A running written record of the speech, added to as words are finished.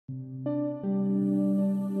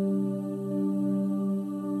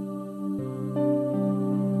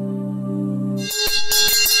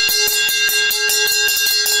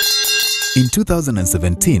In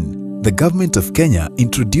 2017, the government of Kenya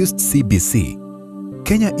introduced CBC.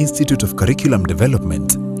 Kenya Institute of Curriculum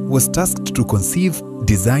Development was tasked to conceive,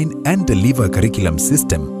 design and deliver a curriculum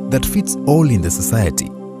system that fits all in the society.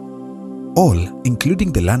 All,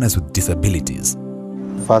 including the learners with disabilities.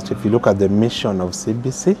 First, if you look at the mission of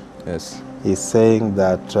CBC, Yes. is saying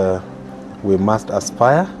that we must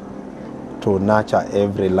aspire to nurture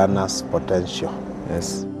every learner's potential.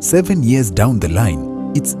 Yes. 7 years down the line,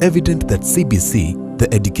 it's evident that CBC,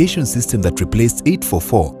 the education system that replaced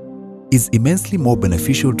 844, is immensely more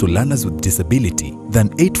beneficial to learners with disability than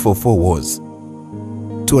 844 was.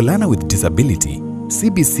 To a learner with disability,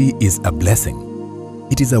 CBC is a blessing.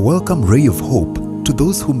 It is a welcome ray of hope to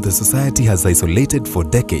those whom the society has isolated for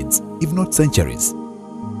decades, if not centuries.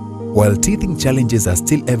 While teething challenges are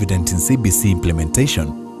still evident in CBC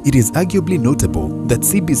implementation, it is arguably notable that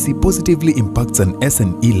CBC positively impacts an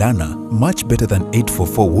SNE learner much better than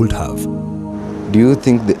 844 would have. Do you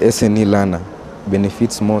think the SNE learner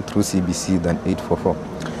benefits more through CBC than 844?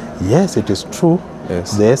 Yes, it is true.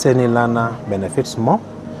 Yes. The SNE learner benefits more.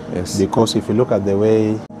 Yes. Because if you look at the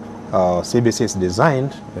way CBC is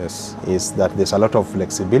designed, Yes. is that there's a lot of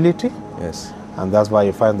flexibility. Yes. And that's why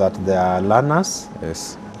you find that there are learners.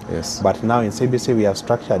 Yes. Yes. But now in CBC we have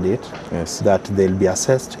structured it Yes. that they'll be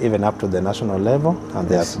assessed even up to the national level, and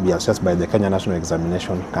Yes. they'll be assessed by the Kenya National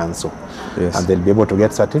Examination Council. Yes. And they'll be able to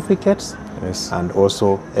get certificates Yes. and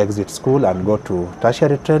also exit school and go to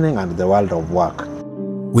tertiary training and the world of work.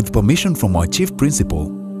 With permission from our chief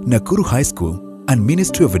principal, Nakuru High School and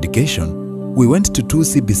Ministry of Education, we went to 2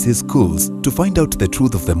 CBC schools to find out the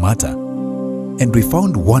truth of the matter. And we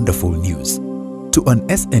found wonderful news. To an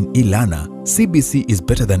SNE learner, CBC is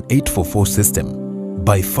better than 844 system,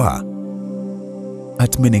 by far.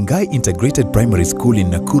 At Menengai Integrated Primary School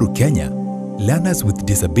in Nakuru, Kenya, learners with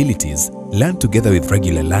disabilities learn together with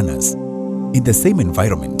regular learners, in the same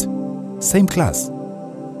environment, same class.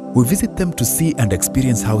 We visit them to see and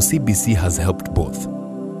experience how CBC has helped both.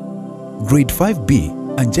 Grade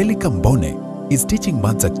 5B, Angelica Mbone, is teaching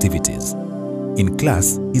maths activities. In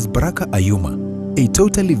class is Baraka Ayuma, a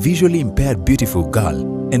totally visually impaired beautiful girl,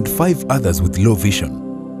 and 5 others with low vision.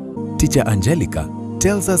 Teacher Angelica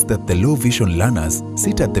tells us that the low vision learners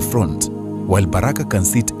sit at the front, while Baraka can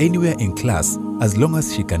sit anywhere in class as long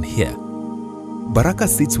as she can hear. Baraka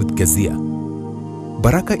sits with Kezia.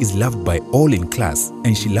 Baraka is loved by all in class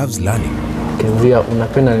and she loves learning. Kezia,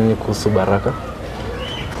 unapenda nini kuhusu Baraka?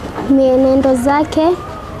 Mienendo zake,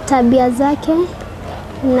 tabia zake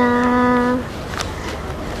na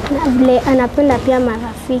vile anapenda pia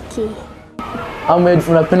marafiki. Ahmed,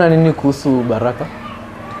 unapenda nini kuhusu Baraka?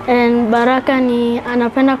 Baraka ni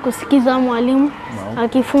anapenda kusikiza mwalimu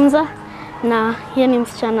akifunza, na yeye ni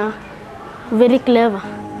msichana very clever.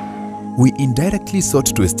 We indirectly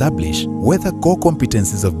sought to establish whether core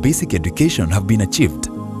competencies of basic education have been achieved,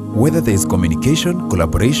 whether there is communication,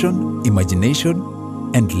 collaboration, imagination,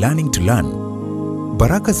 and learning to learn.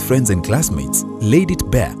 Baraka's friends and classmates laid it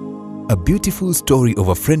bare, a beautiful story of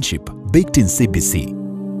a friendship baked in CBC.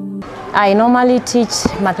 I normally teach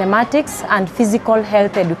mathematics and physical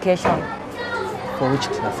health education. For which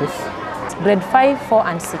classes? Grade 5, 4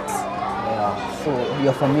 and 6. Yeah. So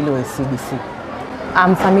you're familiar with CBC?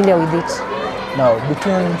 I'm familiar with it. Now,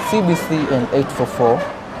 between CBC and 844,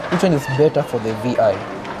 which one is better for the VI?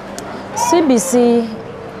 CBC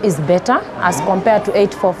is better as compared to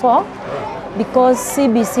 844 because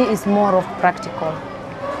CBC is more of practical,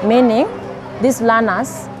 meaning these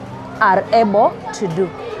learners are able to do.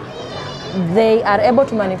 They are able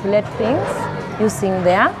to manipulate things using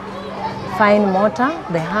their fine motor,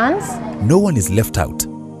 the hands. No one is left out.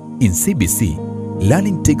 In CBC,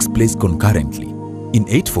 learning takes place concurrently. In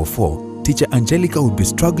 844, teacher Angelica would be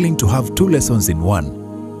struggling to have 2 lessons in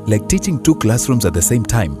one, like teaching 2 classrooms at the same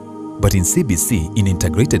time. But in CBC, in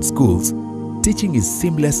integrated schools, teaching is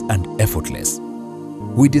seamless and effortless.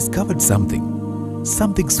 We discovered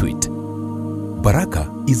something sweet. Baraka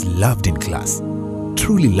is loved in class,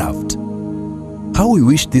 truly loved. How we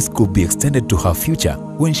wish this could be extended to her future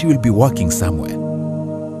when she will be working somewhere.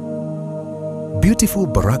 Beautiful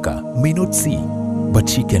Baraka may not see, but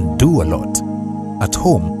she can do a lot. At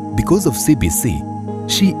home, because of CBC,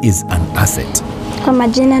 she is an asset. Kwa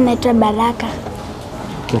majina naitwa Baraka.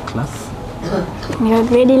 Kwa class? Ni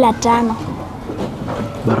grade la 5.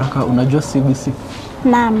 Baraka, unajua CBC?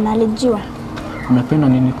 Naam, nalijua. Unapenda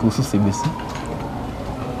nini kuhusu CBC?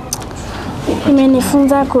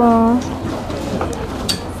 Imenifunza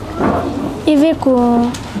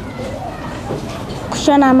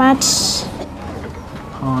kushona mati.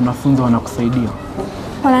 Wanafunzi wanakusaidia?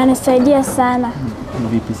 Wananisaidia sana.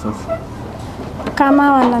 Vipi sasa?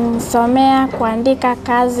 kama wananisomea kuandika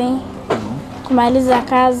kazi, kumaliza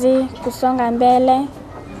kazi, kusonga mbele,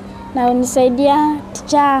 na unisaidia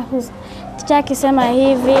teacher akisema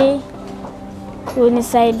hivi,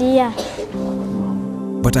 unisaidia.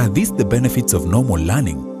 But are these the benefits of normal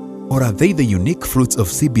learning, or are they the unique fruits of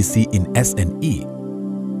CBC in SNE?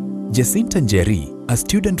 Jacinta Njeri, a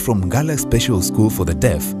student from Ngala Special School for the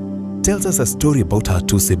Deaf, tells us a story about her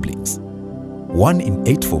two siblings, one in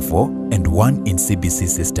 844 and one in CBC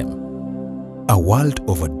system. A world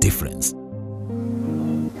of a difference.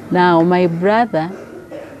 Now, my brother,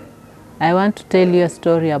 I want to tell you a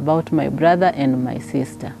story about my brother and my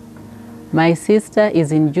sister. My sister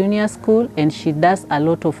is in junior school and she does a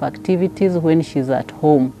lot of activities when she's at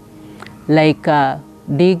home, like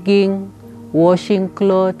digging, washing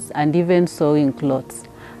clothes, and even sewing clothes.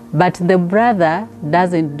 But the brother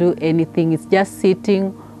doesn't do anything. It's just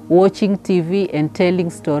sitting, watching TV and telling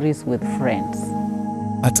stories with friends.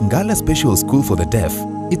 At Ngala Special School for the Deaf,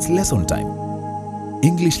 it's lesson time.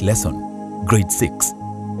 English lesson, grade 6.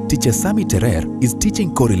 Teacher Sami Terer is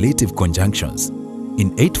teaching correlative conjunctions.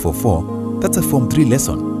 In 844, that's a Form 3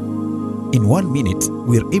 lesson. In 1 minute,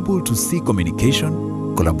 we are able to see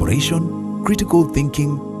communication, collaboration, critical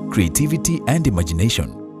thinking, creativity, and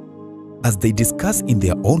imagination. As they discuss in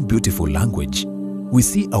their own beautiful language, we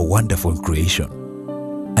see a wonderful creation.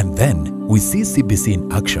 And then we see CBC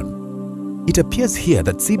in action. It appears here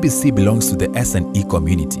that CBC belongs to the SNE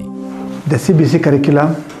community. The CBC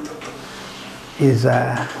curriculum is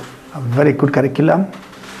a very good curriculum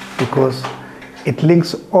because it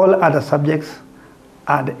links all other subjects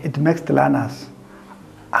and it makes the learners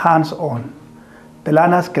hands-on. The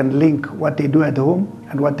learners can link what they do at home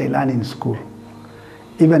and what they learn in school.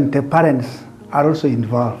 Even the parents are also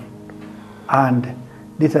involved, and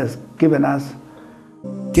this has given us.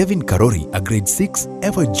 Kevin Karori, a grade 6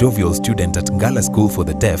 ever jovial student at Ngala School for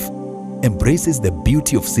the Deaf, embraces the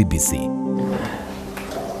beauty of CBC.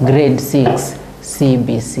 Grade 6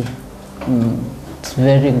 CBC. It's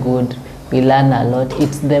very good. We learn a lot.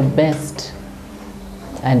 It's the best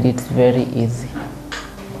and it's very easy.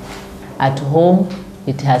 At home,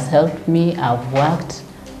 it has helped me. I've worked.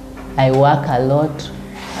 I work a lot.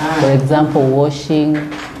 For example, washing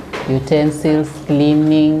utensils,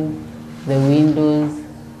 cleaning the windows.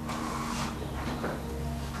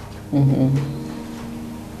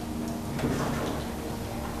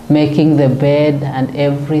 Making the bed and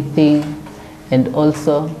everything, and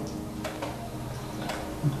also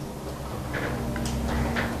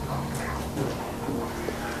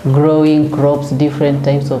growing crops, different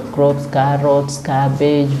types of crops, carrots,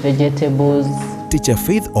 cabbage, vegetables. Teacher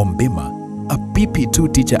Faith Ombima, a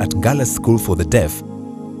PP2 teacher at Ngala School for the Deaf,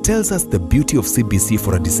 tells us the beauty of CBC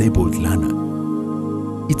for a disabled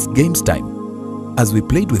learner. It's games time. As we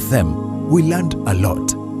played with them, we learned a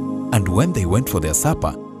lot. And when they went for their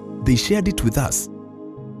supper, they shared it with us.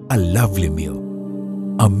 A lovely meal.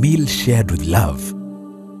 A meal shared with love.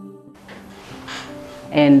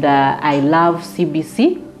 And I love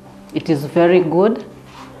CBC. It is very good.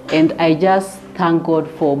 And I just thank God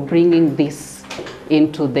for bringing this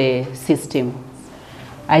into the system.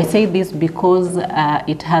 I say this because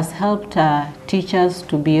it has helped teachers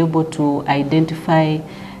to be able to identify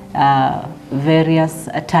various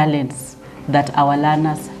talents that our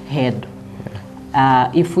learners had.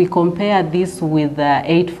 If we compare this with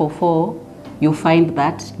 844, you find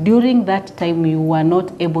that during that time you were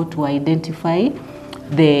not able to identify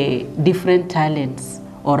the different talents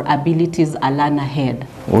or abilities a learner had.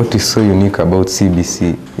 What is so unique about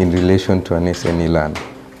CBC in relation to an SNE learner?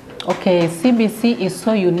 Okay, CBC is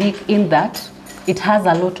so unique in that it has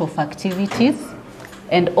a lot of activities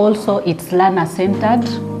and also it's learner-centered.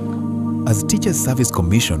 As Teachers Service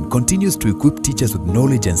Commission continues to equip teachers with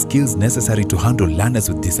knowledge and skills necessary to handle learners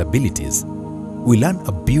with disabilities, we learn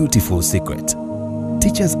a beautiful secret.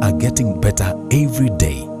 Teachers are getting better every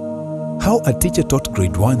day. How a teacher taught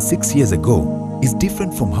grade 1 6 years ago is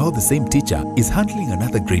different from how the same teacher is handling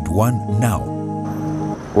another grade 1 now.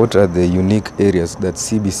 What are the unique areas that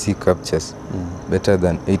CBC captures better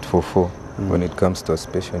than 844 when it comes to a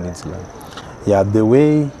special needs learner? Yeah, the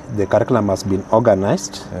way the curriculum has been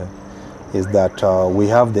organized is that we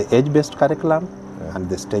have the age-based curriculum and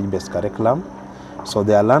the stage-based curriculum. So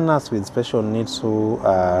there are learners with special needs who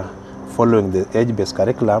are following the age-based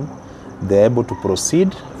curriculum. They're able to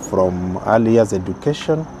proceed from early years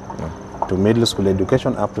education to middle school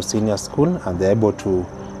education up to senior school, and they're able to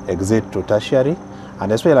exit to tertiary.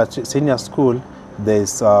 And as well as senior school,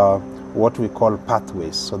 there's what we call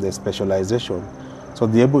pathways, so there's specialization. So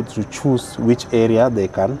they're able to choose which area they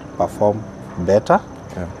can perform better,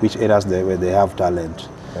 which areas where they have talent.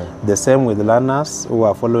 The same with learners who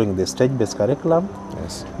are following the stage-based curriculum.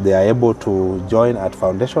 Yes. They are able to join at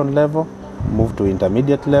foundation level, move to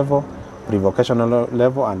intermediate level, pre-vocational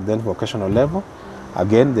level, and then vocational level.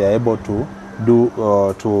 Again, they are able to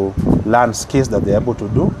to learn skills that they are able to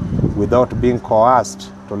do without being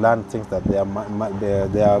coerced to learn things that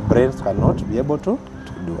their brains cannot be able to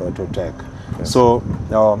take. Yes. So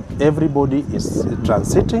everybody is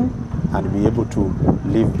transiting and be able to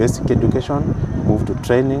leave basic education, move to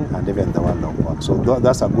training, and even the world of work. So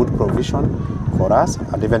that's a good provision for us,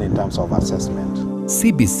 and even in terms of assessment.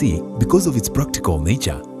 CBC, because of its practical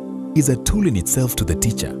nature, is a tool in itself to the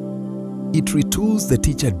teacher. It retools the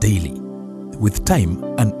teacher daily. With time,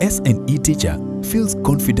 an S&E teacher feels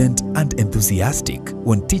confident and enthusiastic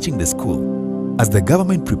when teaching the school. As the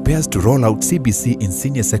government prepares to roll out CBC in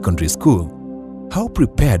senior secondary school, how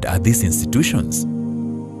prepared are these institutions?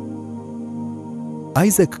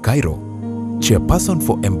 Isaac Cairo, chairperson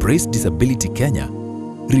for Embrace Disability Kenya,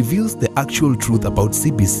 reveals the actual truth about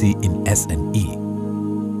CBC in S&E.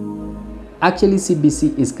 Actually,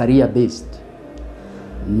 CBC is career-based,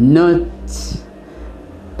 not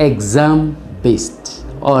exam-based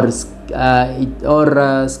or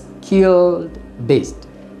skill-based.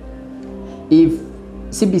 If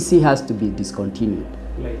CBC has to be discontinued,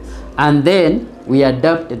 and then we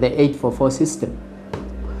adopt the 844 system,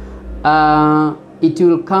 it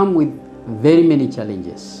will come with very many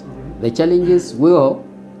challenges. The challenges will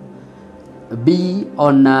be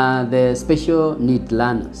on the special need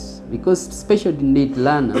learners, because special need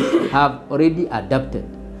learners have already adapted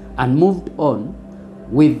and moved on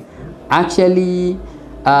with actually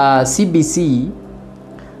CBC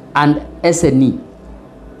and S&E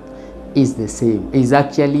is the same. It is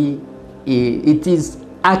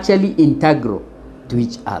actually integral to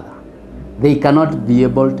each other. They cannot be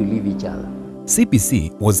able to leave each other.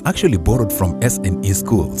 CBC was actually borrowed from S&E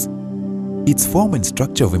schools. Its form and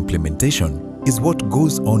structure of implementation is what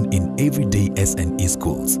goes on in everyday S&E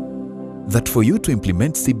schools. That for you to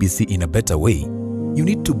implement CBC in a better way, you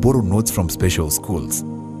need to borrow notes from special schools.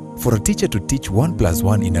 For a teacher to teach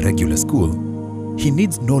 1+1 in a regular school, he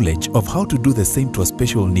needs knowledge of how to do the same to a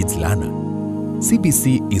special needs learner.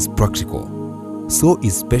 CBC is practical, so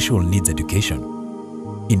is special needs education.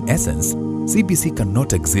 In essence, CBC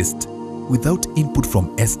cannot exist without input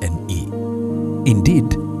from S&E.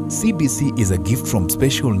 Indeed, CBC is a gift from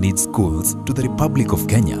special needs schools to the Republic of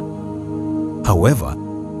Kenya. However,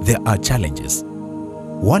 there are challenges.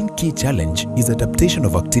 One key challenge is adaptation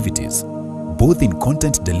of activities, both in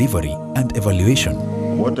content delivery and evaluation.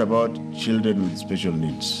 What about children with special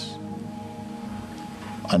needs?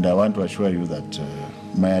 And I want to assure you that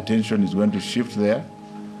my attention is going to shift there.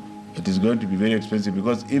 It is going to be very expensive,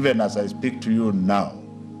 because even as I speak to you now,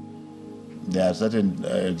 there are certain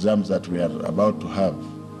exams that we are about to have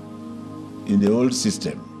in the old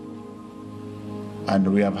system,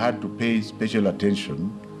 and we have had to pay special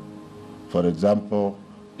attention, for example,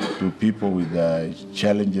 to people with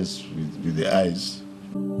challenges with the eyes.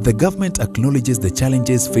 The government acknowledges the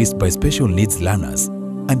challenges faced by special needs learners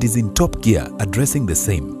and is in top gear addressing the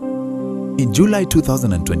same. In July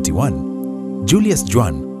 2021, Julius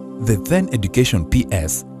Juan, the then Education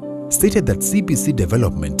PS, stated that CBC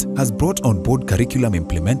development has brought on board curriculum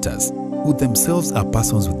implementers who themselves are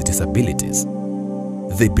persons with disabilities.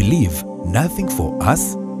 They believe nothing for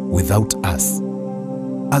us without us.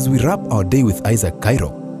 As we wrap our day with Isaac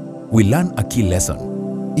Cairo, we learn a key lesson.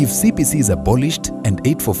 If CBC is abolished and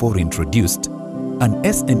 844 introduced, an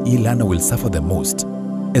S&E learner will suffer the most,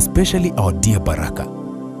 especially our dear Baraka,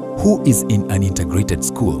 who is in an integrated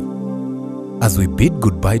school. As we bid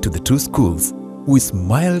goodbye to the two schools, we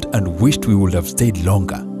smiled and wished we would have stayed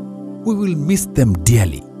longer. We will miss them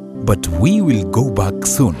dearly, but we will go back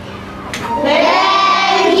soon.